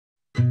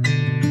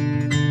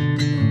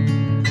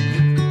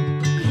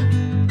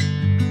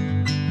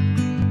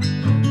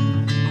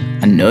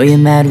know you're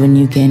mad when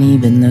you can't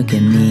even look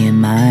at me in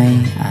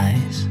my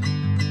eyes.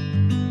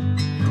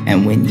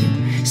 And when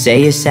you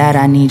say you're sad,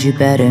 I need you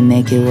better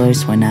make it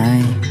worse when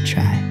I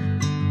try.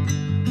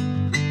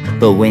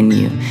 But when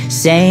you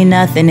say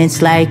nothing,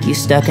 it's like you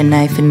stuck a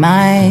knife in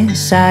my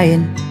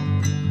side.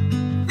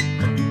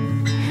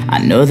 I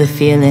know the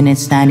feeling,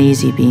 it's not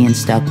easy being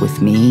stuck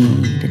with me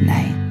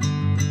tonight.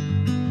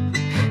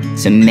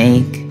 To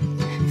make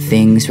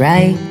things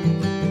right,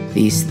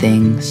 these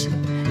things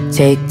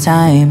take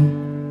time.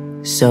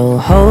 So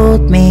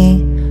hold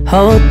me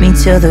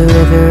till the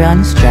river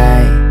runs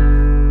dry.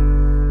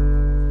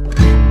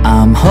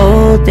 I'm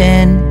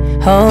holding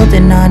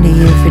on to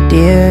you for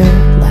dear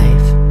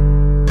life.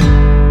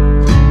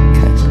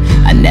 'Cause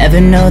I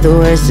never know the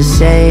words to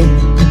say,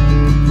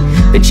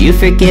 but you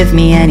forgive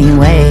me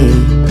anyway.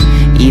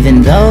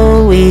 Even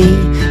though we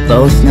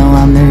both know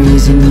I'm the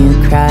reason you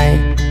cry.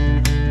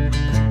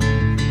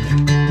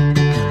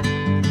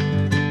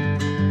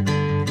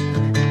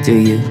 Do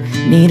you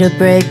need a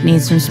break,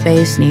 need some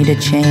space, need a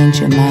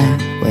change in my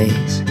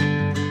ways?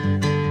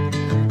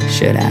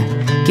 Should I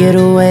get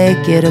away,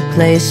 get a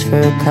place for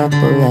a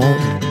couple of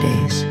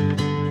days?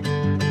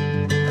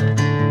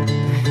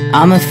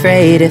 I'm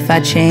afraid if I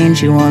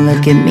change, you won't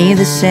look at me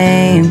the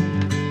same.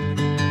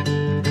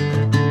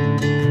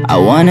 I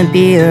wanna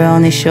be your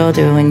only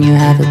shoulder when you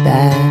have a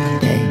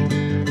bad day.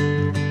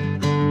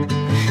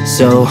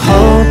 So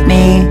hold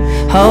me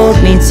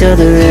till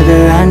the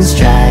river runs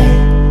dry.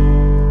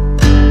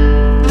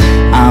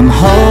 I'm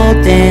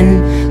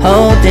holding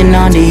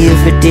on to you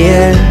for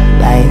dear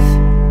life.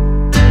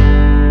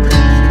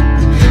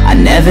 I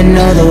never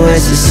know the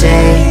words to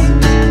say,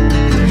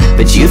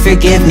 but you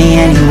forgive me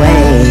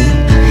anyway.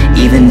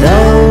 Even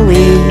though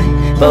we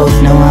both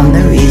know I'm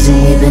the reason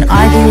we've been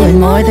arguing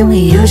more than we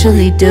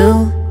usually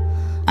do.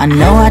 I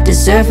know I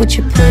deserve what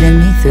you're putting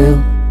me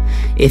through.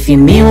 If you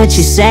mean what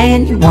you say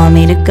and you want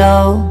me to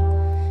go,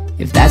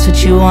 if that's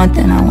what you want,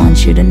 then I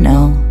want you to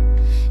know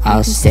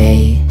I'll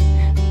stay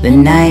the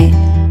night,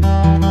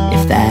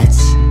 if that's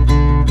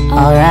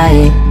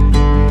alright,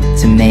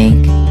 to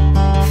make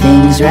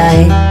things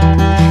right.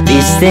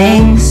 These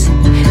things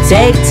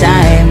take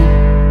time.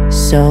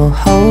 So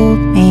hold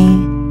me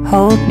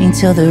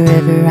till the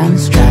river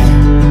runs dry.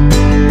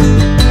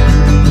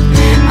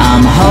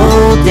 I'm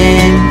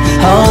holding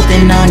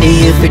on to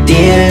you for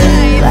dear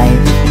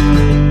life.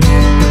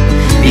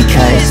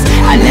 Because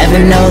I never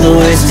know the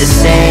words to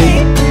say,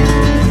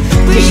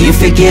 but you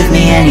forgive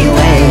me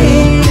anyway.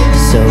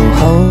 So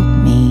hold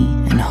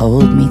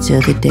me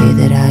till the day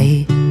that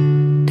I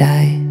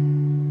die.